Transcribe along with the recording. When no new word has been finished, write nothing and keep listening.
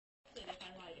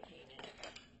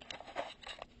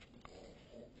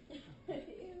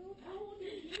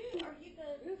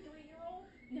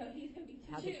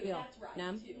Two, that's right.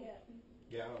 Numb? Two.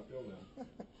 Yeah, I don't feel numb.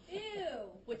 Ew.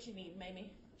 What you need,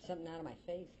 Mamie? Something out of my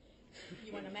face.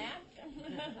 You want a mask?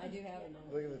 I do have it.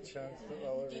 Look at the chunks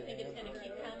all over Do you think your it's hand. going to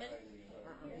keep coming?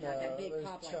 Not that big there's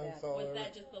pop like chunks that. all Was over.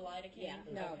 that just the lidocaine? Yeah,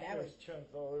 no, that There's was...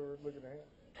 chunks all over. Look at that.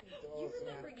 It's You awesome.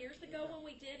 remember years ago when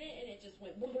we did it and it just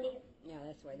went boom, boom? Yeah,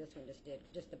 that's why this one just did.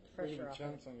 Just the Look at pressure the off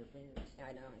chunks it. on your fingers. Yeah,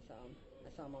 I know, I saw them. I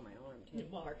saw them on my arm, too.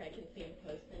 Mark, I can see him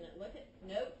posting it. Look at,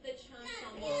 note the chunks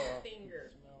on your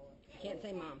finger. Smell it. Can't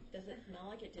say Mom. Does it smell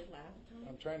like it did last time?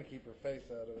 I'm trying to keep her face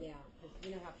out of it. Yeah, because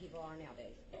you know how people are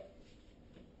nowadays.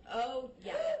 Oh,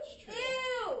 yeah, that's true.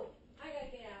 Ew! I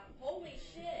gotta get out. Holy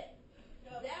shit.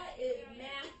 That is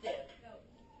massive.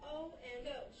 Oh, and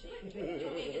shit. Can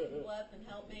you get some gloves and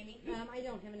help, Mamie? I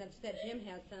don't have enough stuff. Jim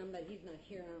has some, but he's not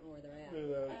here. I don't know where they're at. Look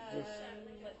at that.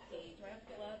 Let's see. Do I have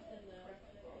gloves in the...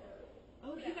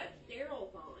 Oh, you got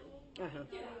sterols on. Uh-huh.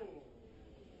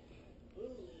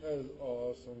 That is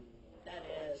awesome. That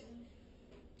is.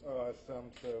 Oh, I'm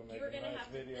so You making were a going to nice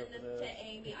have to video send for this to this.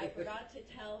 Amy. I forgot to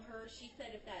tell her. She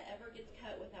said if that ever gets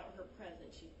cut without her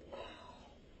present, she's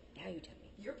Now you tell me.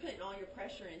 You're putting all your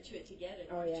pressure into it to get it,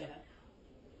 Oh, aren't yeah.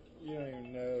 You don't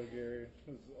even know, Gary.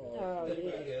 This is Oh, awesome.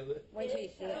 yeah. Wait till you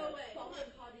see it. Oh, it's all the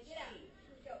cottage cheese.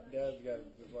 Dad's got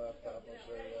his laptop. I'll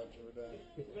show you after we're done.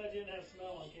 Too bad you didn't have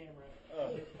smell on camera.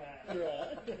 Oh. It's bad.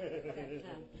 Yeah.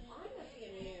 I must be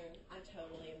immune. I'm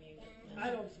totally immune to smell. I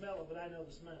don't smell it, but I know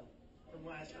the smell from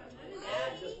last time.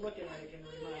 Just looking at it can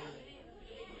remind me.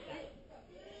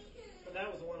 But that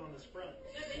was the one on this front.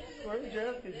 Where's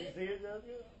Jessica? Did you see it,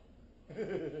 Jessica?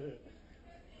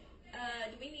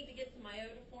 Do we need to get some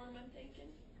iodoform, I'm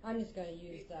thinking? I'm just going to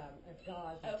use a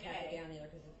gauze and tap Okay. it down there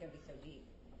because it's going to be so deep.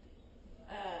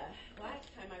 Last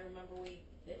time I remember we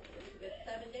did it was a good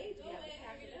 7 days. We had to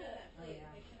pack it up. Oh, yeah.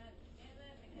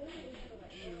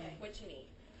 What you need?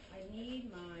 I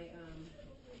need my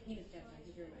hemostat. I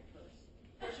can do in my purse.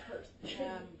 Where's your purse?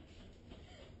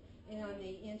 And on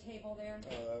the end table there.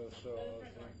 Oh, that was so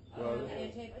awesome. The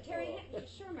end table. Terry,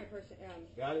 show my purse.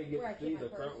 Gotta Where I get to keep see my the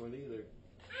purse. front one either.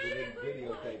 We didn't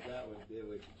videotape that one, did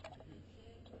we?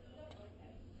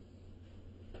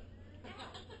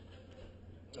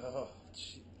 Oh,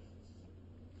 gee.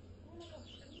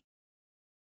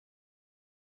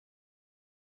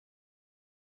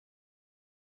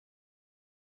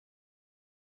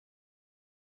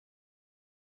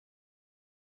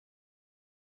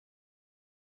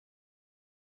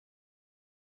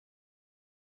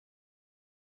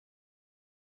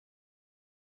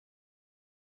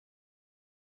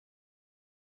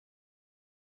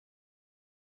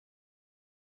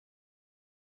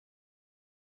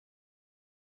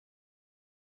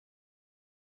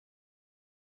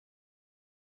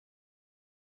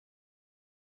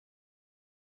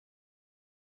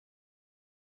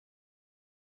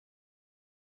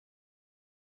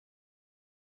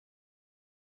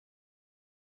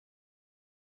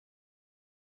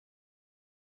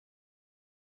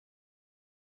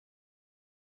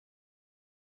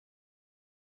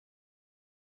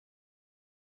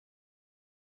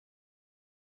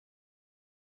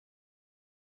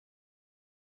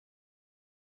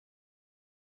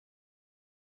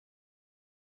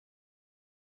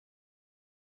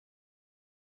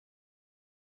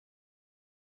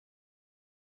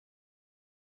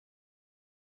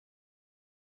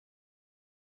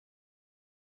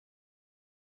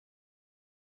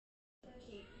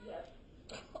 Yep.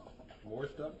 More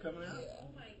stuff coming out? Oh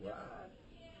my Wow. god.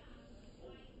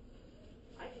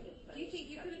 I think it's Do you think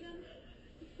you could have done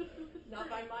it? Not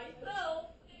by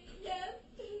myself. Yes.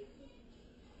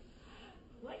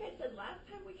 Like I said, last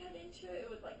time we got into it, it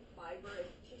was like fibrous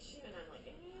tissue, and I'm like,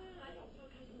 I don't feel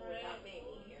comfortable without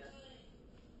Mamie here.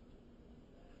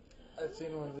 I've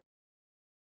seen one.